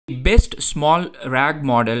Best small RAG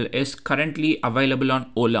model is currently available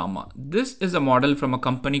on Ollama. This is a model from a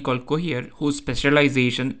company called Cohere whose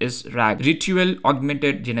specialization is RAG, Ritual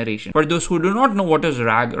Augmented Generation. For those who do not know what is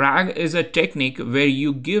RAG, RAG is a technique where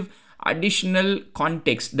you give additional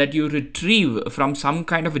context that you retrieve from some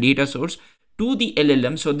kind of a data source to the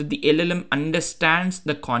LLM so that the LLM understands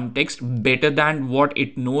the context better than what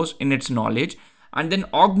it knows in its knowledge, and then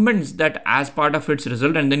augments that as part of its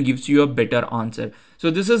result and then gives you a better answer.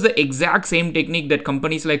 So this is the exact same technique that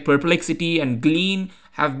companies like Perplexity and Glean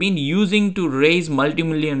have been using to raise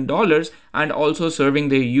multi-million dollars and also serving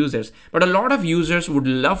their users. But a lot of users would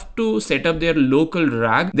love to set up their local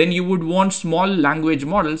RAG. Then you would want small language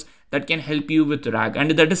models that can help you with RAG.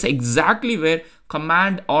 And that is exactly where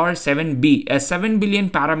Command R7B, a 7 billion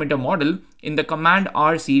parameter model in the Command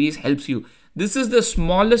R series, helps you. This is the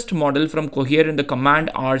smallest model from Cohere in the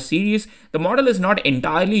Command R series. The model is not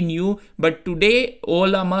entirely new, but today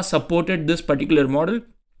Ollama supported this particular model.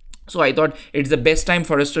 So I thought it's the best time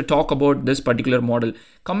for us to talk about this particular model.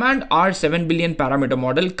 Command R 7 billion parameter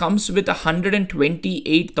model comes with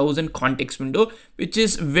 128,000 context window, which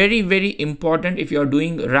is very, very important if you are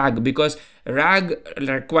doing RAG, because RAG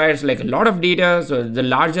requires like a lot of data. So the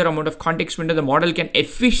larger amount of context window the model can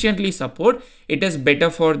efficiently support, it is better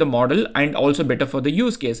for the model and also better for the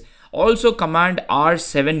use case. Also, Command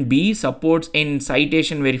R7B supports in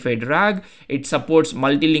citation verified RAG. It supports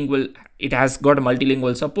multilingual. It has got a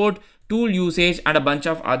multilingual support, tool usage, and a bunch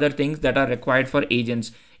of other things that are required for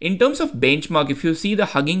agents. In terms of benchmark, if you see the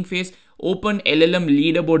Hugging Face Open LLM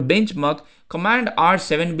leaderboard benchmark, Command R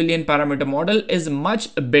 7 billion parameter model is much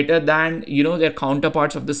better than their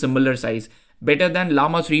counterparts of the similar size. Better than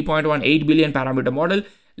Llama 3.18 billion parameter model,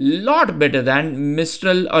 lot better than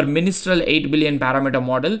Mistral or Ministral 8 billion parameter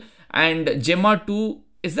model, and Gemma 2.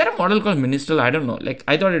 Is there a model called Ministral? I don't know. Like,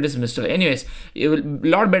 I thought it is Mistral. Anyways, a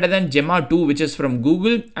lot better than Gemma 2, which is from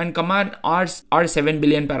Google, and Command R 7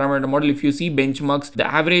 billion parameter model. If you see benchmarks, the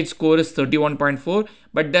average score is 31.4,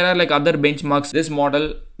 but there are like other benchmarks. This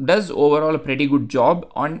model does overall a pretty good job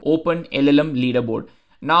on Open LLM leaderboard.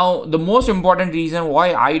 Now, the most important reason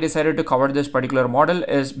why I decided to cover this particular model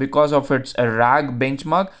is because of its RAG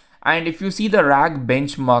benchmark. And if you see the RAG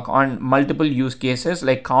benchmark on multiple use cases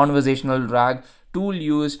like conversational RAG, tool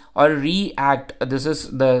use, or React, this is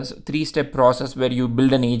the three-step process where you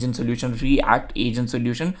build an agent solution, React agent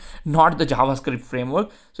solution, not the JavaScript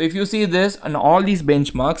framework. So if you see this on all these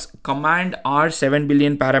benchmarks, Command R 7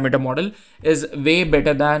 billion parameter model is way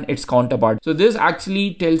better than its counterpart. So this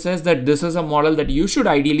actually tells us that this is a model that you should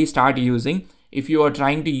ideally start using if you are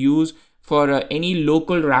trying to use for any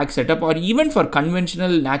local RAG setup, or even for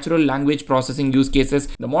conventional natural language processing use cases.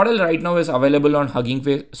 The model right now is available on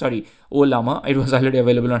Ollama. It was already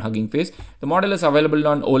available on Hugging Face. The model is available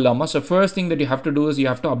on Ollama. So first thing that you have to do is you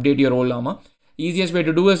have to update your Ollama. Easiest way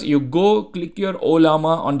to do is you go click your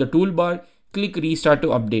Ollama on the toolbar, click restart to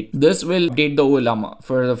update. This will update the Ollama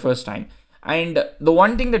for the first time. And the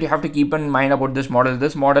one thing that you have to keep in mind about this model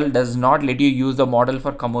does not let you use the model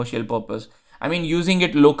for commercial purpose. I mean, using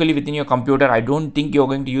it locally within your computer, I don't think you're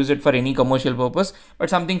going to use it for any commercial purpose, but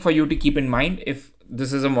something for you to keep in mind if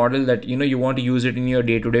this is a model that you want to use it in your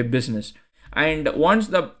day-to-day business. And once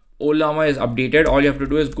the Ollama is updated, all you have to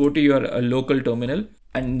do is go to your local terminal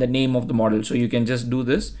and the name of the model. So you can just do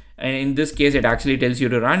this. And in this case, it actually tells you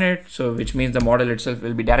to run it. So which means the model itself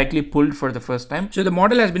will be directly pulled for the first time. So the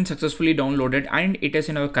model has been successfully downloaded and it is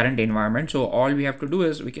in our current environment. So all we have to do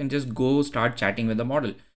is we can just go start chatting with the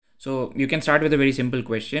model. So you can start with a very simple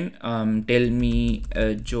question. Tell me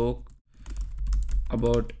a joke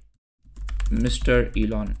about Mr.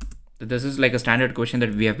 Elon. This is like a standard question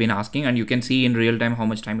that we have been asking, and you can see in real time how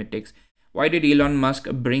much time it takes. Why did Elon Musk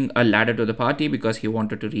bring a ladder to the party? Because he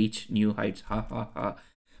wanted to reach new heights. Ha ha ha.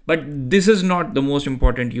 But this is not the most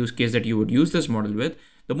important use case that you would use this model with.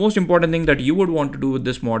 The most important thing that you would want to do with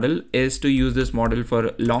this model is to use this model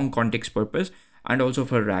for long context purpose and also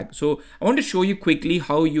for RAG. So I want to show you quickly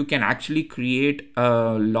how you can actually create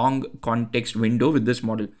a long context window with this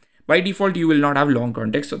model. By default, you will not have long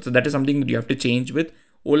context. So that is something that you have to change with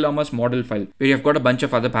Ollama's model file, where you have got a bunch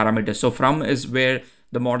of other parameters. So from is where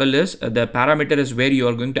the model is, the parameter is where you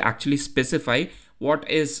are going to actually specify what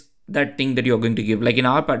is that thing that you're going to give. Like in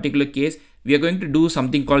our particular case, we are going to do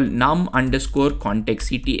something called num_context,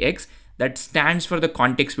 CTX, that stands for the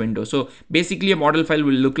context window. So basically a model file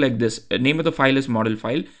will look like this. The name of the file is model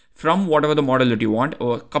file. From whatever the model that you want,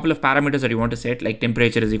 or a couple of parameters that you want to set, like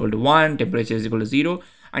temperature is equal to 1, temperature is equal to 0.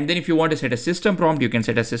 And then if you want to set a system prompt, you can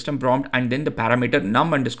set a system prompt, and then the parameter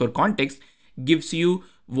num_context gives you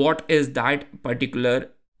what is that particular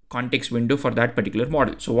context window for that particular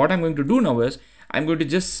model. So what I'm going to do now is I'm going to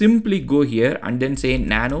just simply go here and then say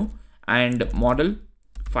nano and model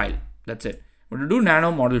file. That's it. I'm going to do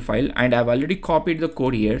nano model file, and I've already copied the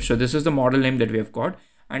code here. So this is the model name that we have got,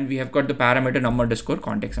 and we have got the parameter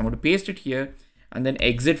num_context. I'm going to paste it here and then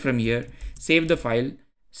exit from here, save the file,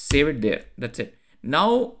 save it there. That's it.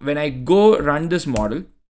 Now, when I go run this model,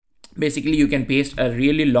 basically you can paste a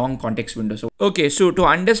really long context window. So, okay, so to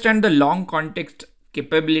understand the long context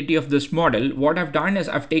capability of this model, what I've done is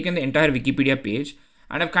I've taken the entire Wikipedia page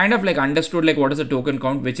and I've kind of like understood like what is the token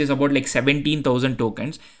count, which is about like 17,000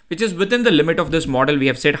 tokens, which is within the limit of this model. We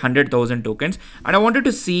have said 100,000 tokens, and I wanted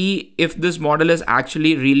to see if this model is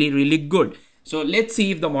actually really good. So let's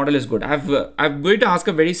see if the model is good. I'm going to ask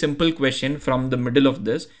a very simple question from the middle of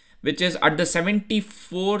this, which is at the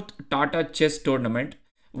 74th Tata chess tournament,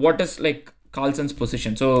 what is like Carlsen's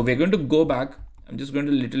position? So we're going to go back. I'm just going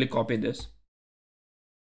to literally copy this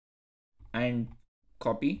and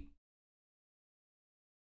copy.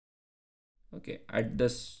 Okay, at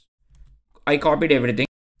this, I copied everything.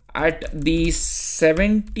 At the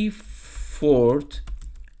 74th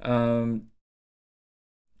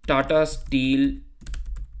Tata Steel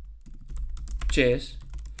chess,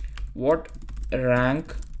 what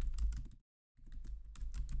rank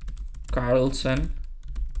Carlsen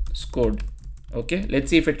scored? Okay, let's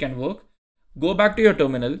see if it can work. Go back to your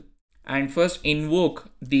terminal and first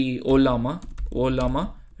invoke the Ollama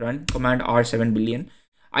run command R7B.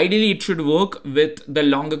 Ideally, it should work with the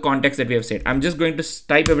longer context that we have set. I'm just going to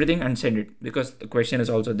type everything and send it because the question is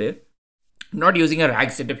also there. I'm not using a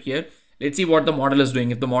RAG setup here. Let's see what the model is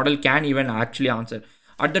doing, if the model can even actually answer.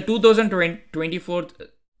 At the 2024,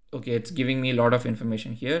 okay, it's giving me a lot of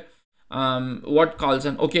information here. What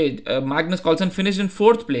Carlsen? Okay, Magnus Carlsen finished in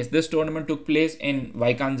 4th place. This tournament took place in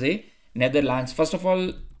Vikanje, Netherlands. First of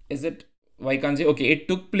all, is it Vikanje? Okay, it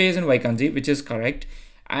took place in Vikanje, which is correct.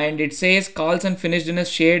 And it says Carlsen finished in a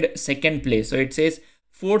shared 2nd place. So it says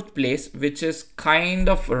 4th place, which is kind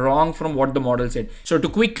of wrong from what the model said. So to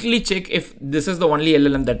quickly check if this is the only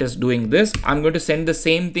LLM that is doing this, I'm going to send the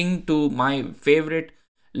same thing to my favorite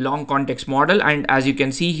long context model. And as you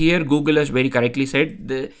can see here, Google has very correctly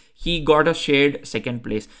said he got a shared 2nd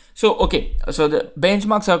place. So, okay, so the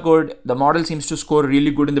benchmarks are good. The model seems to score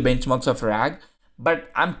really good in the benchmarks of RAG.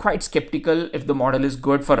 But I'm quite skeptical if the model is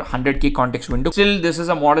good for 100K context window. Still, this is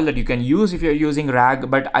a model that you can use if you're using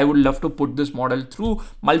RAG, but I would love to put this model through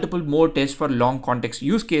multiple more tests for long context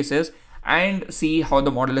use cases and see how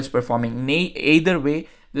the model is performing. Either way,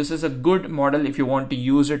 this is a good model if you want to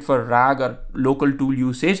use it for RAG or local tool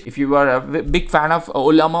usage. If you are a big fan of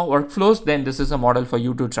Ollama workflows, then this is a model for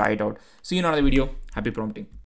you to try it out. See you in another video. Happy prompting.